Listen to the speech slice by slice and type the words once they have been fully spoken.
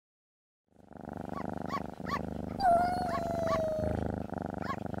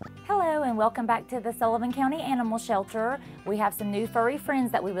and welcome back to the Sullivan County Animal Shelter. We have some new furry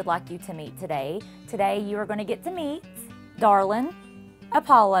friends that we would like you to meet today. Today you are going to get to meet Darlin,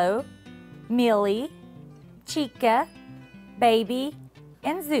 Apollo, Millie, Chica, Baby,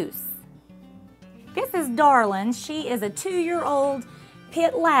 and Zeus. This is Darlin. She is a 2-year-old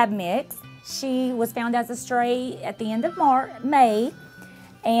pit lab mix. She was found as a stray at the end of May,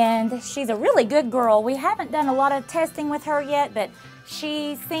 and she's a really good girl. We haven't done a lot of testing with her yet, but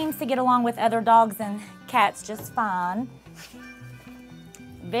she seems to get along with other dogs and cats just fine.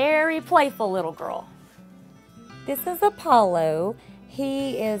 Very playful little girl. This is Apollo.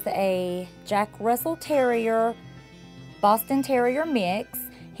 He is a Jack Russell Terrier, Boston Terrier mix.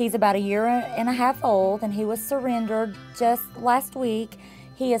 He's about 1.5 years old, and he was surrendered just last week.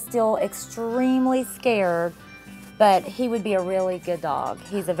 He is still extremely scared, but he would be a really good dog.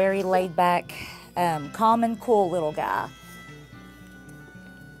 He's a very laid-back, calm and cool little guy.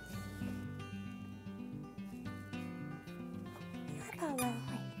 Here, Apollo.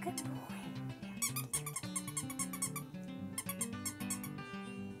 Good boy.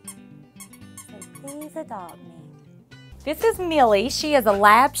 So please adopt me. This is Millie. She is a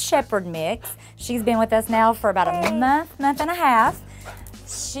Lab Shepherd mix. She's been with us now for about a month and a half.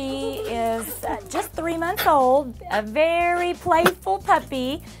 She is just 3 months old, a very playful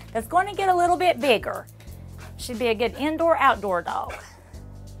puppy that's going to get a little bit bigger. She'd be a good indoor-outdoor dog.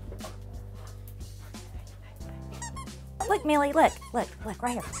 Look, Millie, look, right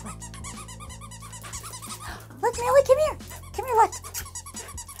here. Look, Millie, come here. Come here, look.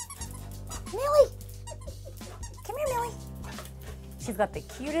 Millie. Come here, Millie. She's got the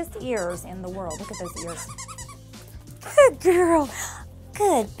cutest ears in the world. Look at those ears. Good girl.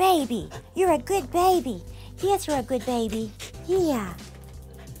 Good baby. You're a good baby. Yes, you're a good baby. Yeah.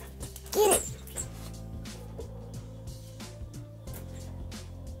 Get it.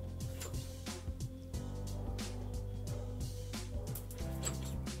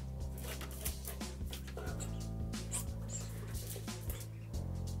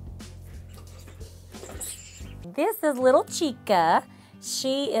 This is little Chica.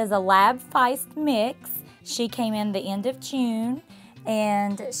 She is a Lab Feist mix. She came in the end of June,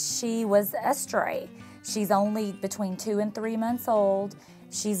 and she was a stray. She's only between 2 and 3 months old.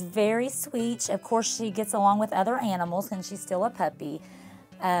 She's very sweet. Of course, she gets along with other animals, and she's still a puppy.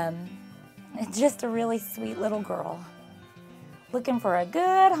 Just a really sweet little girl. Looking for a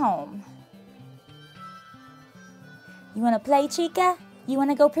good home. You want to play, Chica? You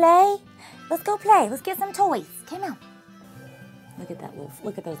want to go play? Let's go play. Let's get some toys. Come on. Look at that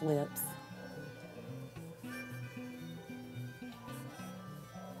look at those lips.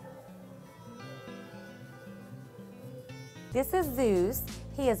 This is Zeus.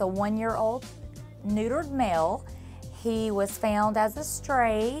 He is a 1-year-old neutered male. He was found as a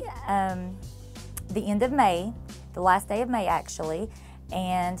stray the end of May, the last day of May actually,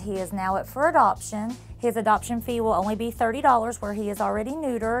 and he is now up for adoption. His adoption fee will only be $30 where he is already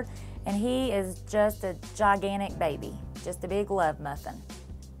neutered, and he is just a gigantic baby, just a big love muffin.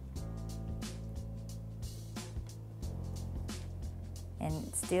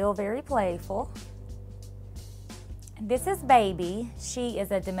 And still very playful. This is Baby. She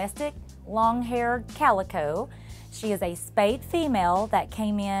is a domestic long-haired calico. She is a spayed female that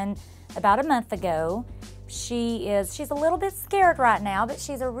came in about a month ago. She's a little bit scared right now, but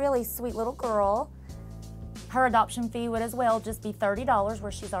she's a really sweet little girl. Her adoption fee would as well just be $30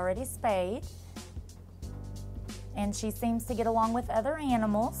 where she's already spayed. And she seems to get along with other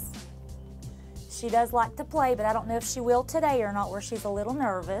animals. She does like to play, but I don't know if she will today or not, where she's a little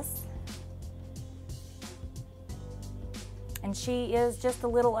nervous. And she is just a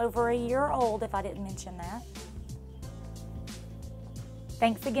little over 1 year old, if I didn't mention that.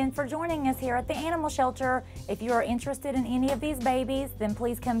 Thanks again for joining us here at the Animal Shelter. If you are interested in any of these babies, then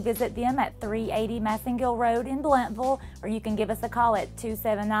please come visit them at 380 Massengill Road in Blunteville, or you can give us a call at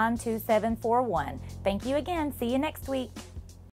 279-2741. Thank you again. See you next week.